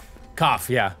Cough. Cough,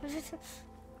 yeah. I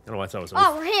don't know why that was.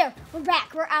 Oh, we're here. We're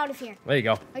back. We're out of here. There you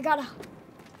go. I gotta. Oh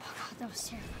God, that was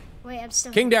terrible. Wait, I'm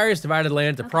still. King Darius divided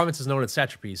land into provinces known as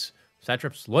satrapies.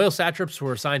 Satraps, loyal satraps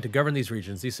were assigned to govern these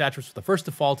regions. These satraps were the first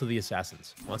to fall to the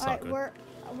assassins. Well, that's All not right,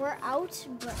 good. we're out,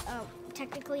 but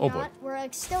technically Oh, boy. not. We're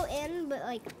like still in, but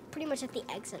like pretty much at the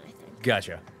exit, I think.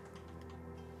 Gotcha.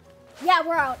 Yeah,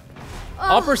 we're out.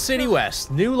 Oh, Upper City West,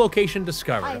 new location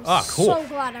discovered. I'm Oh, cool. so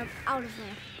glad I'm out of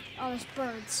there. Oh, there's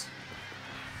birds.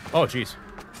 Oh, jeez.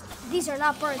 These are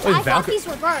not birds. Oh, I thought these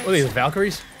were birds. Oh, these are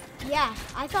Valkyries? Yeah,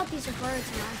 I thought these were birds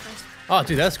when I first. Oh,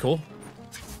 dude, that's cool.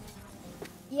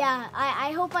 Yeah,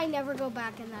 I hope I never go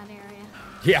back in that area.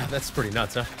 Yeah, that's pretty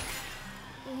nuts, huh?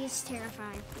 He's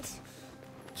terrifying.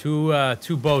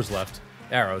 Two bows left.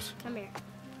 Arrows. Come here.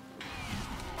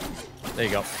 There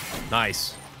you go.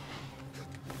 Nice.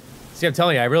 See, I'm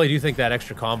telling you, I really do think that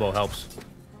extra combo helps.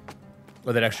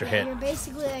 Or that extra hit. You're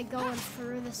basically like going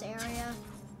through this area,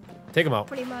 Take them out.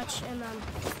 pretty much, and then.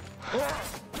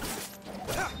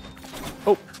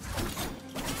 Oh,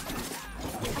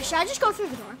 Should I just go through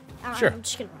the door? Sure. I'm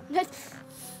just gonna run.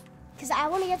 Because I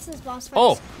want to get to this boss fight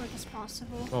Oh. as quick as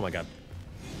possible. oh my god.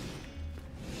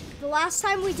 The last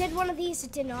time we did one of these,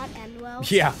 it did not end well.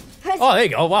 Yeah. Oh, there you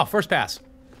go. Wow, first pass.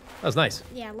 That was nice.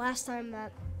 Yeah, last time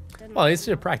that didn't. Well, it's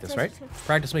practice, right?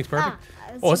 Practice makes perfect.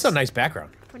 Ah, it's Oh, it's a just- nice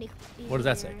background. pretty easy. What does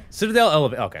that say? area. Citadel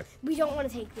elevator. Okay. We don't want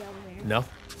to take the elevator. No.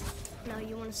 No,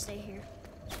 you want to stay here.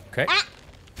 Okay. Ah!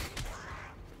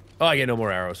 Oh, I get no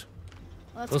more arrows.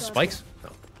 Let's Those go, spikes? No.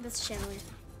 That's chandelier.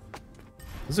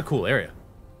 This is a cool area.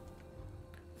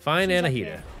 Find She's up Anahita.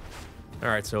 here. All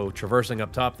right, so traversing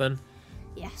up top then.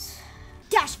 Yes.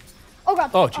 Dash! Oh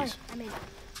god. Oh, jeez. I made it.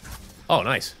 Oh,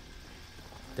 nice.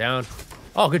 Down.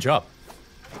 Oh, good job.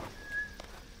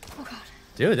 Oh god.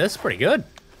 Dude, that's pretty good.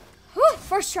 Whew,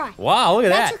 first try. Wow, look at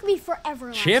that. That took me forever.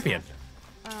 last Champion.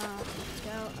 time. Let's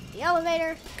go up the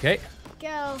elevator. Okay.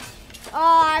 Go.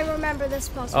 Oh, I remember this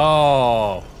puzzle.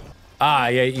 Oh. Ah,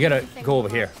 yeah, you gotta go over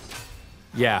here.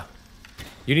 Yeah.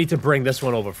 You need to bring this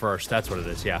one over first. That's what it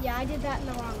is, yeah. Yeah, I did that in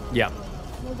the wrong one. Yeah.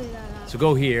 We'll do that after. So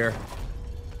go here.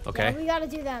 Okay. Yeah, we gotta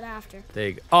do that after. There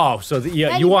you go. Oh, so yeah,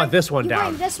 Then you want bring- this one you down.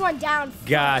 Bring this one down.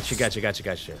 Gotcha, gotcha, gotcha,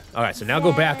 gotcha. All right, so now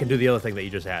go back and do the other thing that you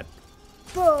just had.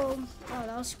 Boom. Oh,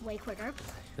 that was way quicker.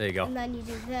 There you go. And then you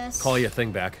do this. Call your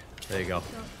thing back. There you go.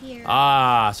 Go here.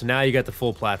 Ah, so now you got the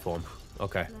full platform.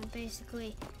 Okay. And then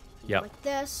basically, Yep. like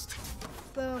this.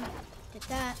 Boom. Did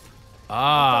that.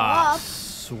 Ah, Go up.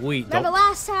 sweet. Remember Don't-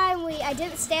 last time I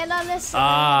didn't stand on this, so I had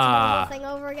to do the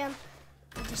whole thing over again.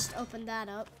 I just opened that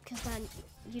up, because then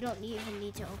you don't even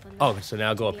need to open that. Oh, so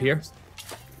now go to up be here. honest.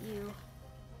 You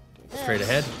do this. Straight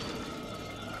ahead.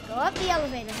 Go up the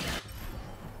elevator.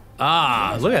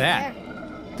 Ah, It's look at right that.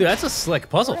 there. Dude, that's a slick We're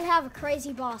puzzle. gonna have a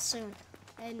crazy boss soon,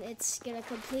 and it's gonna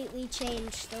completely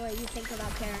change the way you think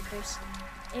about characters.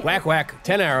 Whack, whack.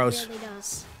 10 arrows. It really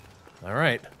does. All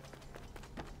right.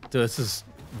 Dude, this is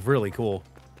really cool.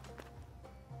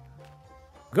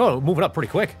 Moving up pretty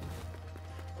quick.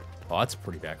 Oh, that's a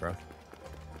pretty background.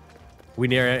 We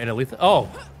near an elite. Oh,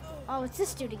 Oh, it's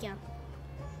this dude again.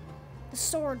 The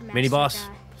sword master mini boss,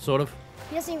 guy. sort of.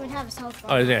 He doesn't even have his health Oh,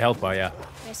 bar. he's in a health bar, yeah.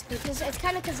 Basically, because it's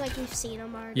kind of like we've seen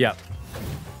him already. Yeah.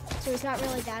 So he's not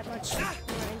really that much more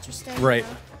interesting. you Right.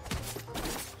 know?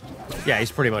 Yeah,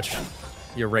 he's pretty much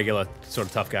your regular sort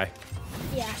of tough guy.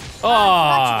 Yeah. Oh,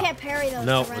 I forgot you can't parry those.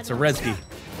 no, the red it's a ones. Redsky.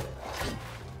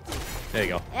 There you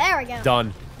go. There we go.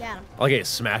 Done. Got him. I'll get you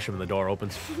smash him when the door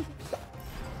opens.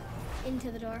 Into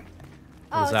the door.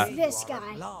 What Oh, is it's that? this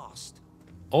guy. Last.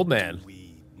 Old man.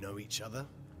 We know each other?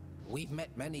 We've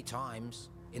met many times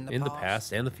in In the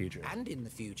past and the future. and in the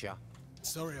future.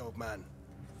 Sorry, old man.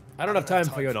 I don't have time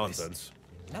for your nonsense.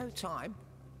 No time?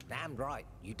 Damn right,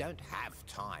 you don't have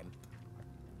time.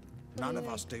 None of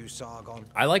us do, Sargon.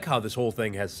 I like how this whole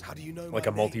thing has How do you know like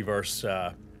my a name? multiverse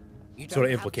You sort don't of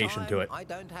have implication time, to it. I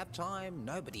don't have time.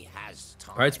 Nobody has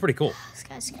time. All right, it's pretty cool. This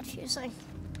guy's confusing.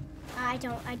 I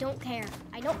don't care.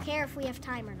 I don't care if we have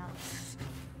time or not.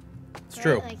 It's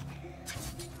true. Like,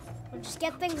 we'll just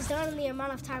get things done in the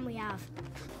amount of time we have.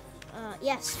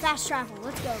 Yes, fast travel.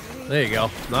 Let's go. There you go.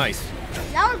 Nice.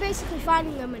 Now we're basically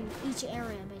finding them in each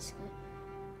area, basically.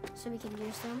 So we can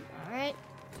use them. Alright.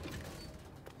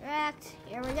 Correct.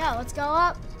 Here we go. Let's go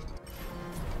up.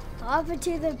 Up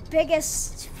into the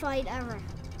biggest fight ever.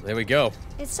 There we go.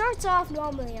 It starts off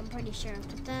normally, I'm pretty sure,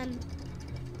 but then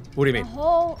What do you the mean?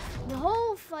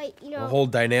 whole fight, you know. The whole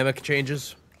dynamic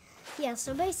changes? Yeah,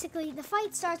 so basically the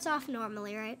fight starts off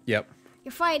normally, right? Yep.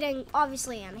 You're fighting,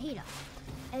 obviously, Anahita.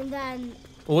 And then,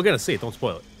 Well, we're gonna see it. Don't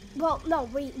spoil it. well, no,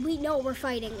 we know we're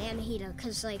fighting Anahita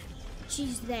because, like,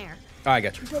 she's there. Oh, I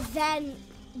got you. But then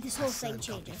this whole Son thing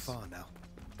can't be changes. far now.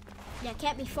 Yeah,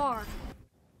 can't be far.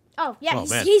 Oh, yeah, Oh,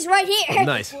 man. he's right here.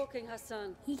 Nice. Walking,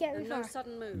 Hassan. He can't be And no far.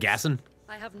 sudden moves. Gassin?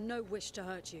 I have no wish to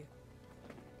hurt you.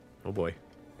 Oh boy.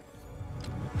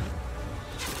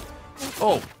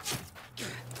 Oh.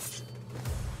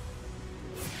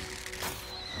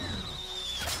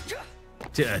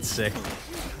 Dude, that's sick.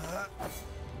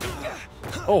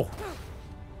 Oh.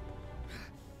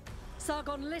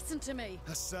 Sargon, listen to me.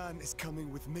 Hassan is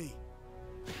coming with me.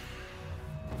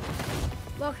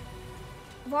 Look,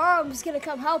 Vahram's gonna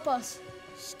come help us.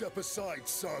 Step aside,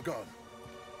 Sargon.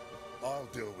 I'll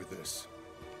deal with this.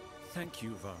 Thank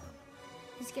you, Vahram.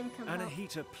 He's gonna come help.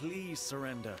 Anahita, please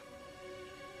surrender.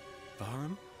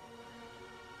 Vahram?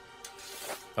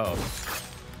 Oh.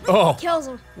 Oh. Kills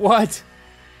him. What?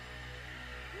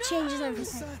 Changes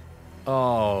everything.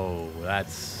 Oh, that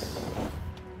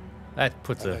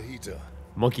puts a Anahita,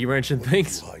 monkey wrench in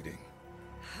things. hiding.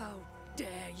 How dare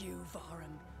you,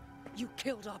 Vahram? You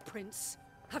killed our prince.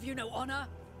 Have you no honor?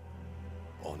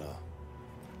 Honor,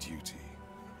 duty.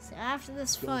 So after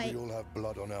this Though fight, we all have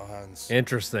blood on our hands.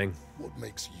 Interesting. What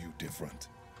makes you different?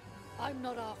 I'm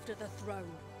not after the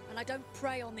throne, and I don't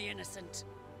prey on the innocent.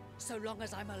 So long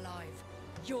as I'm alive,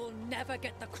 you'll never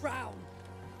get the crown.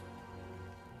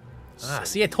 Ah,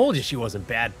 see, I told you she wasn't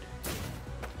bad.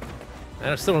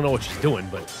 I still don't know what she's doing,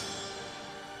 but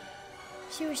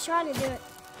She was trying to do it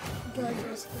good,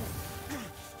 basically.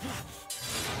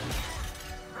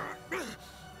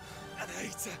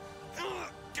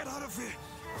 Get out of here!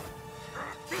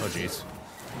 Oh, jeez.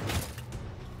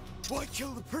 Why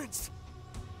kill the prince?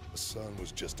 The son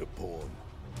was just a pawn.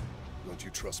 Don't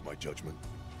you trust my judgment?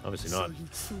 Obviously not. So you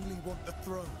truly want the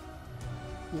throne?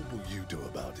 What will you do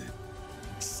about it?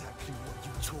 Exactly what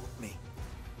you taught me.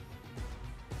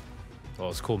 Oh,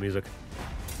 it's cool music.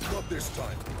 Not this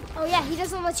time. Oh yeah, he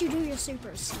doesn't let you do your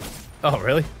supers. Oh,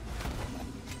 really?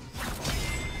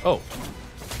 Oh,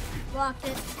 Blocked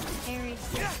it. Parried.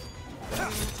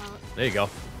 there you go.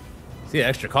 See, the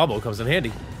extra combo comes in handy.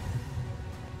 It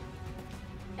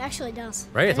actually does.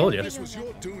 Right, I told you. This was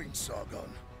your doing, Sargon.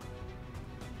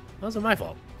 That wasn't my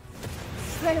fault.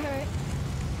 Right.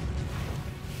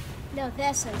 No,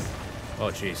 this is. Oh,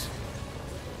 jeez.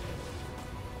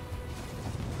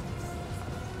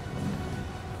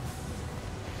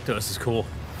 Dude, this is cool.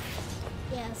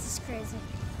 Yeah, this is crazy.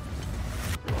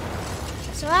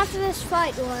 So after this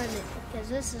fight, we'll end it because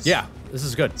this is. Yeah, this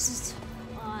is good. This is.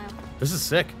 This is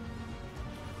sick.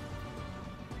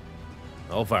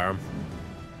 Oh, Vahram.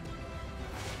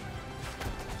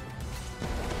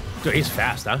 Dude, he's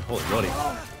fast, huh? Holy moly.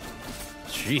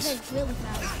 Jeez. He's really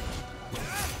fast.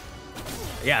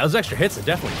 Yeah, those extra hits are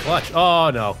definitely clutch. Oh,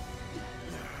 no.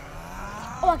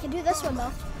 Oh, I can do this one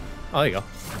though. Oh, there you go.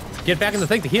 Get back in the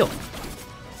thing to heal.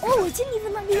 Oh, it didn't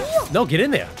even let me heal. No, get in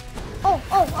there. Oh!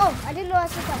 I didn't know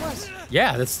that's what that was.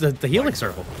 Yeah, that's the healing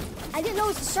circle. I didn't know it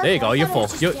was a circle. There you go. I You're thought it full.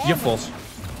 was just You're full. damage.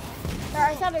 Or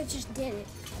I thought it just did it.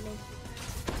 I mean.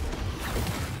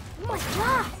 Oh my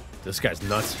god! This guy's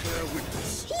nuts.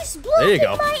 He's There you blocking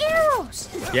go. my arrows!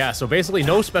 Yeah, so basically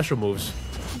no special moves.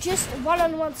 Just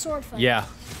one-on-one sword fight. Yeah.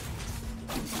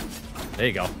 There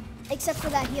you go. Except for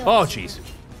that heal. Oh, jeez.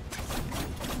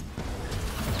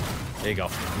 There you go.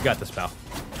 You got this, pal.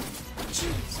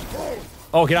 Jeez.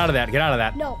 Oh, get out of that. Get out of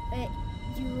that. No,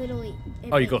 you literally.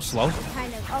 Oh, you go slow?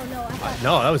 Kind of. Oh, no. I thought,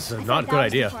 No, that was I not a thought good that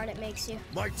idea. was the part it makes you.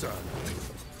 My turn.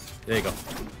 There you go.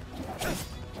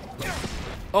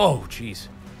 Oh, jeez.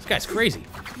 This guy's crazy.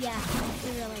 Yeah,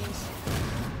 it really is.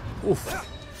 Oof.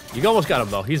 You almost got him,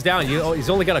 though. He's down. He's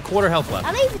only got a quarter health left.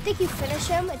 I don't even think you finish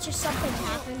him. It's just something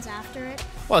happens after it.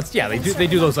 Well, it's, yeah, they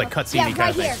do those, like, cutscene yeah, kind right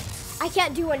of here. things. I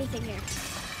can't do anything here.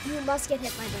 You must get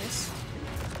hit by this.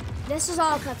 This is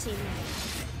all cutscene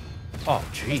now. Oh,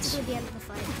 It's jeez. at the end of the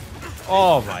fight.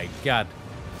 Oh, my God.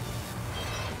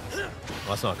 Well,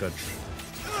 that's not good.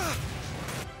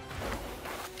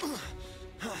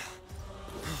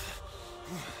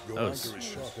 Your That was- anchor is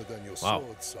sharper than your Wow.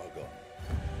 sword, Sargon.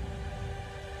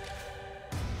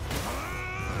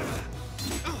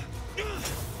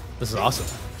 This is awesome.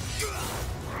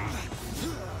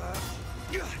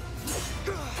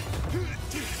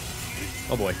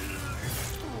 Oh, boy.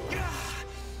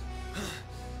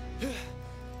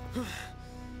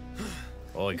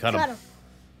 Oh, he cut him.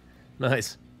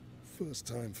 Nice. First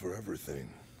time for everything.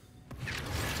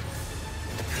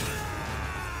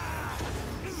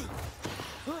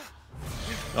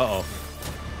 Uh-oh.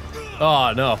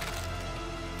 Oh, no.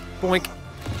 Boink.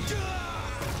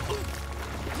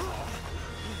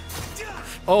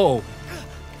 Oh.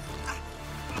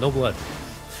 No blood.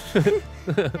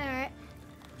 Alright.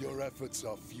 Your efforts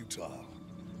are futile.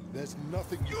 There's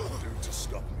nothing you can do to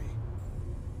stop me.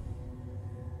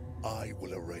 I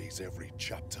will erase every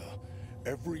chapter,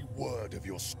 every word of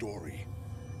your story.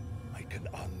 I can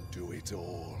undo it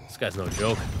all. This guy's no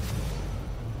joke.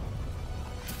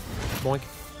 Boink.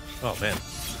 Oh, man.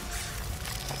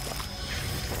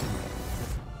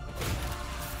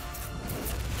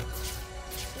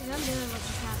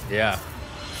 Yeah.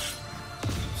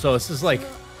 So this is like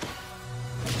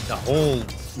a whole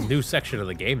new section of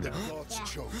the game now.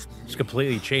 Just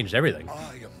completely changed everything.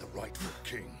 I am the rightful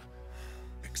king.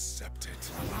 Accept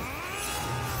it.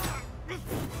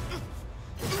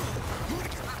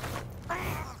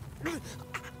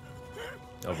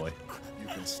 Oh boy. You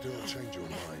can still change your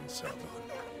mind, Sargon.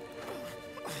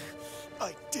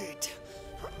 I did.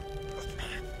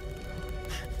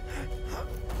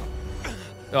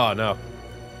 Oh no.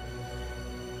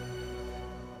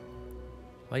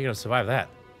 How are you gonna survive that?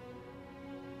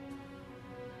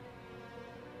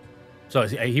 So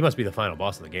he must be the final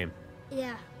boss of the game.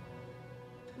 Yeah.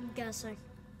 I'm guessing.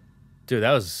 Dude,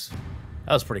 that was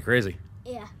pretty crazy.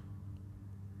 Yeah.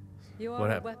 You What are a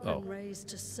happened? weapon Oh. raised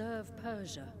to serve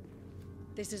Persia.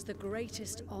 This is the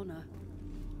greatest honor.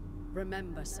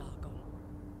 Remember, Sargon.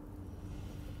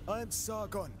 I am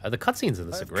Sargon. The cutscenes in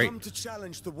this are I've great. come to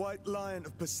challenge the White Lion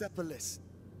of Persepolis.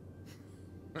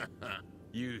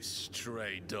 You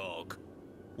stray dog.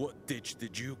 What ditch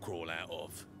did you crawl out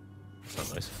of? That's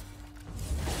not nice.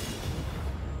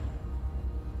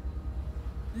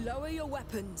 Lower your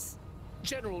weapons.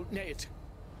 General Nate.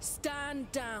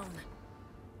 Stand down.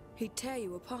 He'd tear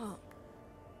you apart.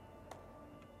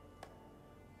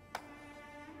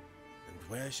 And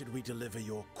where should we deliver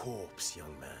your corpse,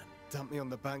 young man? Dump me on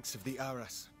the banks of the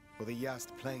Aras or the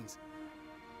Yazd Plains.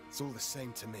 It's all the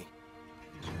same to me.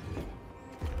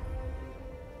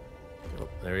 Oh,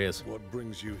 there he is. What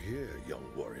brings you here, young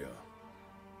warrior?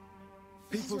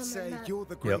 People say you're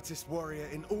the greatest warrior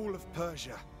in all of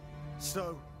Persia.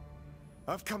 So,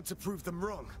 I've come to prove them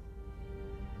wrong.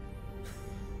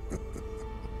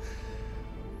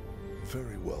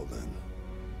 Very well then.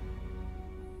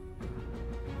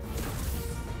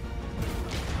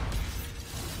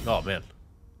 Oh man,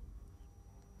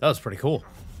 that was pretty cool.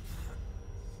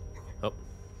 Oh,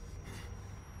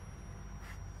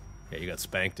 yeah, you got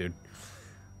spanked, dude.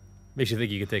 Makes you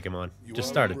think you could take him on. You Just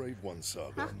are started. a brave one,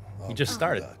 Sargon. He just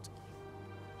started. That.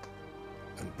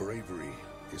 And bravery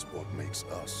is what makes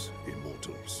us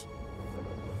immortals.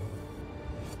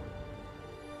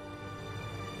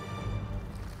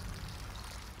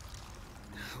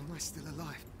 How am I still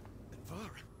alive? And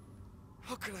Vahram?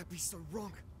 How could I be so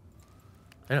wrong?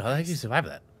 I know, how the heck did you survive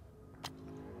that?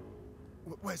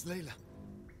 Where's Layla?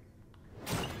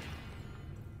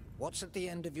 What's at the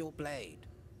end of your blade?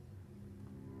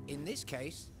 In this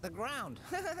case, the ground.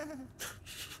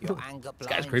 Your anger This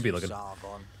guy's blinds creepy you, looking.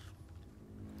 Sargon.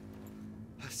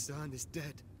 Hassan is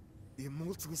dead. The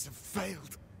immortals have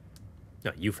failed.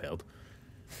 No, you failed.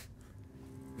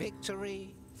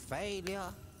 Victory,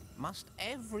 failure. Must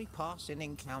every passing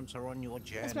encounter on your my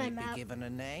journey be map. given a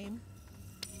name?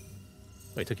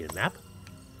 Wait, took you a nap?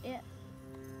 Yeah.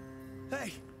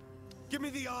 Hey, give me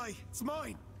the eye. It's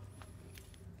mine.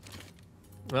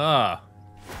 Ah.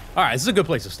 All right, this is a good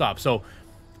place to stop. So,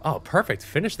 oh, perfect.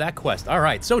 Finish that quest. All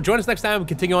right, so join us next time. We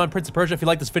continue on Prince of Persia. If you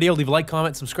like this video, leave a like,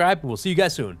 comment, subscribe, and we'll see you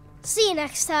guys soon. See you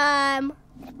next time.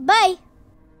 Bye.